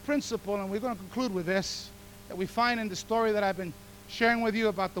last principle, and we're going to conclude with this, that we find in the story that I've been sharing with you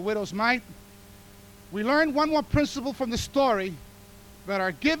about the widow's mite. We learned one more principle from the story, that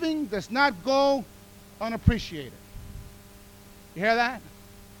our giving does not go unappreciated. You hear that?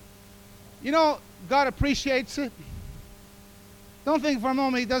 You know, God appreciates it. Don't think for a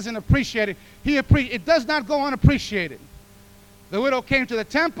moment he doesn't appreciate it. It does not go unappreciated. The widow came to the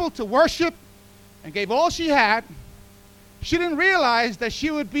temple to worship and gave all she had. She didn't realize that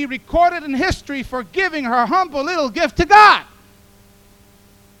she would be recorded in history for giving her humble little gift to God.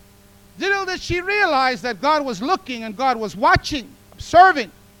 Little did she realize that God was looking and God was watching,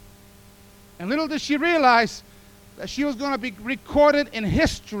 observing. And little did she realize that she was going to be recorded in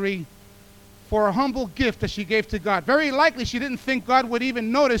history for a humble gift that she gave to God. Very likely she didn't think God would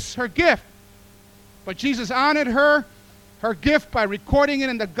even notice her gift. But Jesus honored her gift by recording it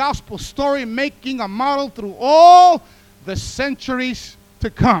in the gospel story, making a model through all the centuries to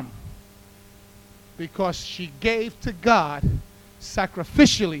come. Because she gave to God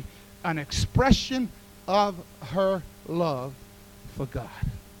sacrificially an expression of her love for God.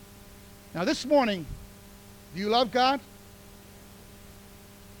 Now this morning, do you love God?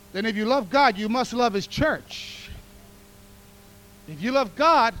 Then if you love God, you must love his church. If you love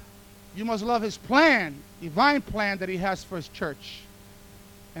God, you must love his plan, divine plan that he has for his church.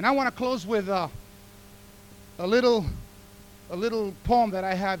 And I want to close with a little poem that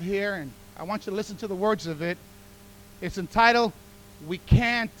I have here, and I want you to listen to the words of it. It's entitled, "We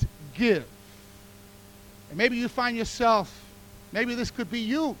Can't Give." And maybe you find yourself, maybe this could be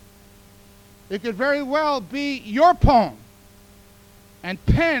you. It could very well be your poem and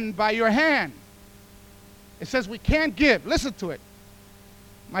penned by your hand. It says, "We can't give." Listen to it.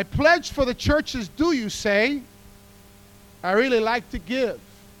 "My pledge for the church is due, you say. I really like to give.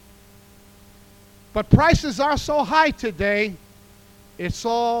 But prices are so high today, it's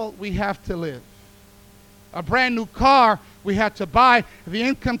all we have to live. A brand new car we had to buy, the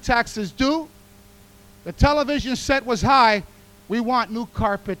income tax is due. The television set was high, we want new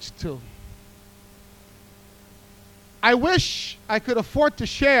carpets too. I wish I could afford to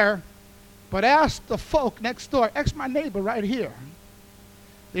share, but ask the folk next door, ask my neighbor right here.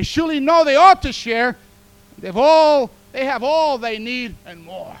 They surely know they ought to share. They have all they need and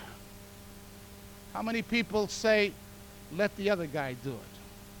more." How many people say, "Let the other guy do it"?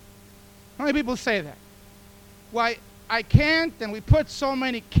 How many people say that? Why, I can't, and we put so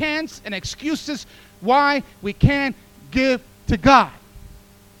many can'ts and excuses why we can't give to God.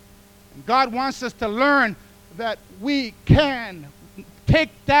 And God wants us to learn that we can. Take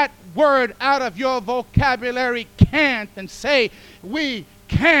that word out of your vocabulary, can't, and say, we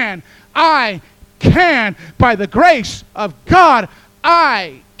can. I can. By the grace of God,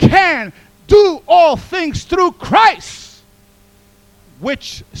 I can do all things through Christ,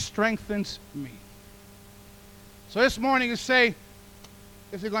 which strengthens me. So this morning you say,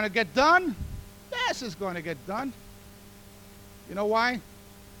 is it going to get done? Yes, it's going to get done. You know why?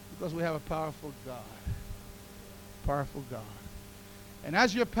 Because we have a powerful God. Powerful God. And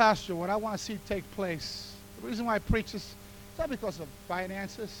as your pastor, what I want to see take place, the reason why I preach this, it's not because of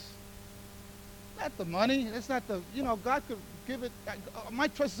finances, not the money, it's not the, God could give it. My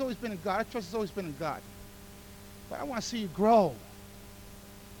trust has always been in God. Our trust has always been in God. But I want to see you grow.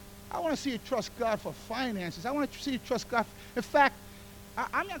 I want to see you trust God for finances. I want to see you trust God. In fact,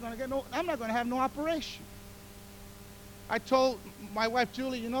 I'm not going to have no operation. I told my wife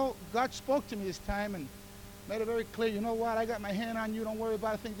Julie, God spoke to me this time and made it very clear, you know what, I got my hand on you, don't worry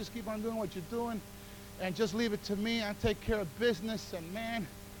about a thing, just keep on doing what you're doing and just leave it to me. I'll take care of business. And man,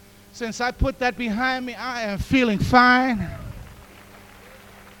 since I put that behind me, I am feeling fine.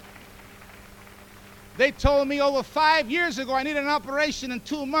 They told me over 5 years ago I needed an operation in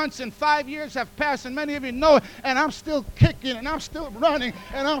 2 months, and 5 years have passed, and many of you know it, and I'm still kicking, and I'm still running,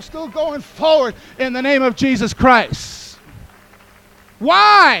 and I'm still going forward in the name of Jesus Christ.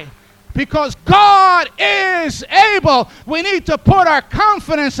 Why? Because God is able. We need to put our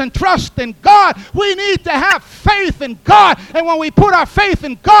confidence and trust in God. We need to have faith in God. And when we put our faith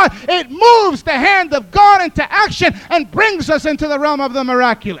in God, it moves the hand of God into action and brings us into the realm of the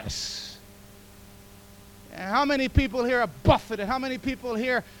miraculous. And how many people here are buffeted? How many people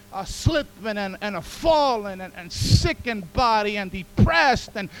here are slipping and are falling and sick in body and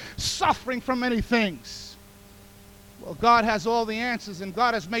depressed and suffering from many things? Well, God has all the answers, and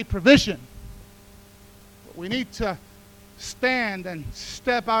God has made provision. But we need to stand and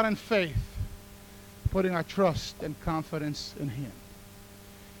step out in faith, putting our trust and confidence in Him.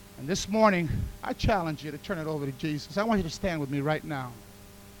 And this morning, I challenge you to turn it over to Jesus. I want you to stand with me right now.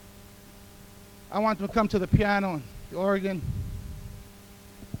 I want them to come to the piano and the organ.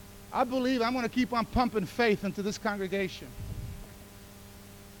 I believe I'm going to keep on pumping faith into this congregation.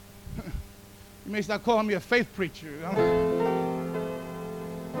 You may start calling me a faith preacher. I'm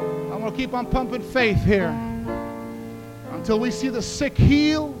going to keep on pumping faith here until we see the sick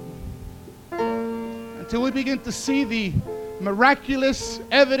healed, until we begin to see the miraculous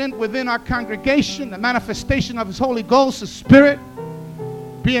evident within our congregation, the manifestation of His Holy Ghost, His Spirit,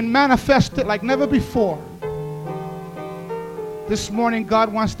 being manifested like never before. This morning,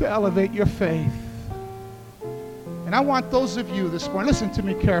 God wants to elevate your faith. And I want those of you this morning, listen to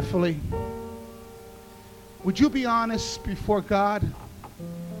me carefully. Would you be honest before God?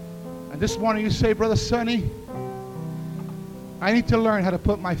 And this morning you say, Brother Sonny, I need to learn how to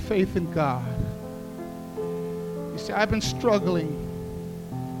put my faith in God. You see, I've been struggling.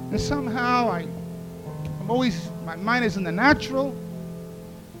 And somehow my mind is in the natural.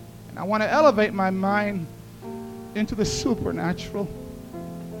 And I want to elevate my mind into the supernatural.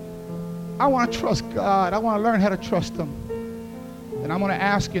 I want to trust God. I want to learn how to trust Him. And I'm going to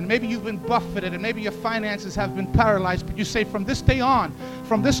ask you, and maybe you've been buffeted, and maybe your finances have been paralyzed, but you say, from this day on,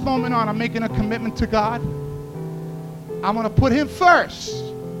 from this moment on, I'm making a commitment to God. I'm going to put Him first.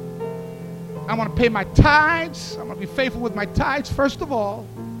 I'm going to pay my tithes. I'm going to be faithful with my tithes, first of all.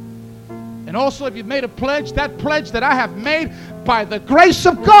 And also, if you've made a pledge, that pledge that I have made, by the grace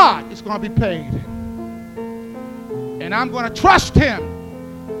of God, is going to be paid. And I'm going to trust Him.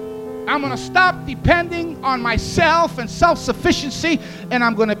 I'm going to stop depending on myself and self-sufficiency, and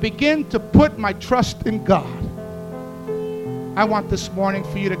I'm going to begin to put my trust in God. I want this morning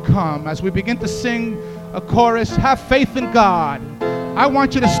for you to come as we begin to sing a chorus, Have Faith in God. I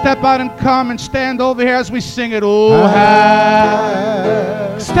want you to step out and come and stand over here as we sing it. Oh,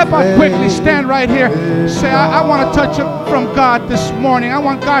 step out quickly, stand right here. Say, I want to touch from God this morning. I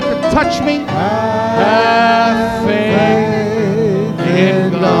want God to touch me. Have faith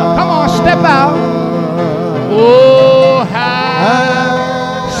in God. Come on, step out. Oh,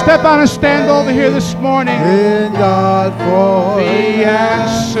 step out and stand over here this morning. In God for the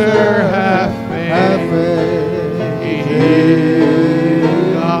answer, have faith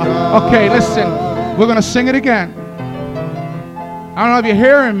in God. Okay, listen. We're going to sing it again. I don't know if you're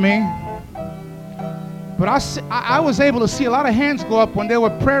hearing me, but I was able to see a lot of hands go up when there were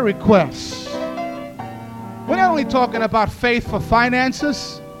prayer requests. We're not only talking about faith for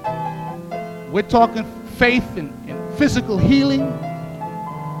finances. We're talking faith in physical healing,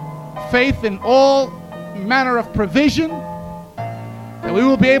 faith in all manner of provision, that we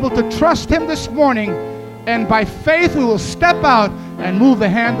will be able to trust Him this morning, and by faith we will step out and move the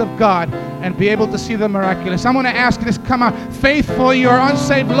hand of God and be able to see the miraculous. I'm going to ask you this, come on, faith for your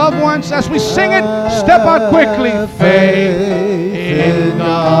unsaved loved ones. As we sing it, step out quickly. Faith in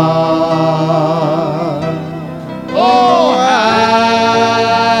God. Oh,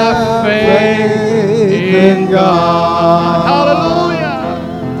 have faith in God.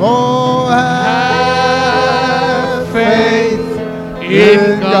 Hallelujah. Oh, have faith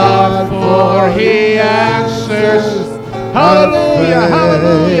in God, for He answers. Hallelujah,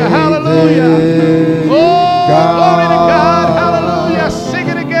 hallelujah, hallelujah. Oh, glory to God. Hallelujah. Sing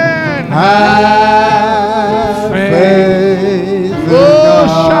it again. Have faith in God.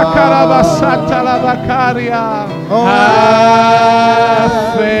 Oh,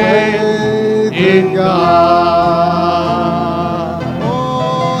 have faith in God.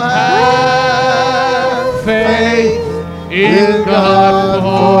 Oh, Have faith in God,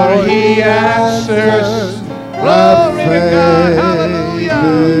 for He answers. Glory to God. Hallelujah.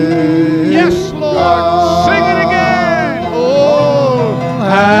 Yes, Lord. Sing it again. Oh,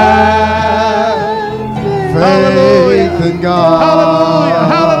 have faith in God. Hallelujah.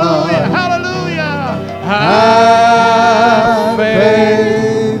 Hallelujah. Hallelujah. Have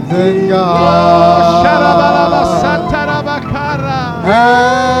faith in Oh, God. sharabalabasattarabakara.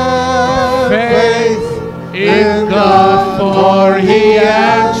 Have Faith in God, for He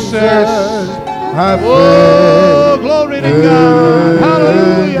answers. Have Oh, faith glory to in God.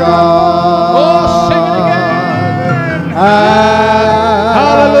 Hallelujah. God. Oh, sing it again. Have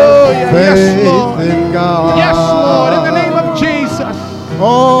Hallelujah. Yes, faith Lord. in God. Yes, Lord. In the name of Jesus.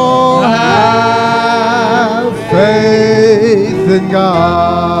 Oh, have faith in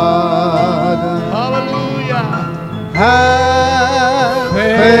God. Hallelujah. Have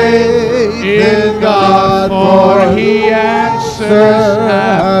faith In God, for He answers.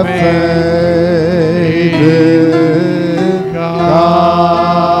 Have faith in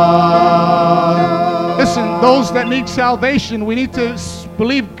God. Listen, those that need salvation, we need to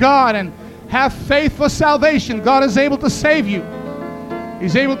believe God and have faith for salvation. God is able to save you.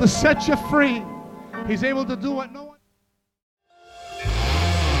 He's able to set you free. He's able to do what no one.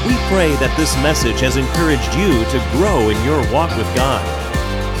 We pray that this message has encouraged you to grow in your walk with God.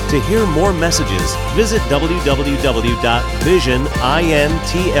 To hear more messages, visit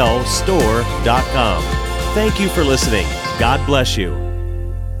www.visionintlstore.com. Thank you for listening. God bless you.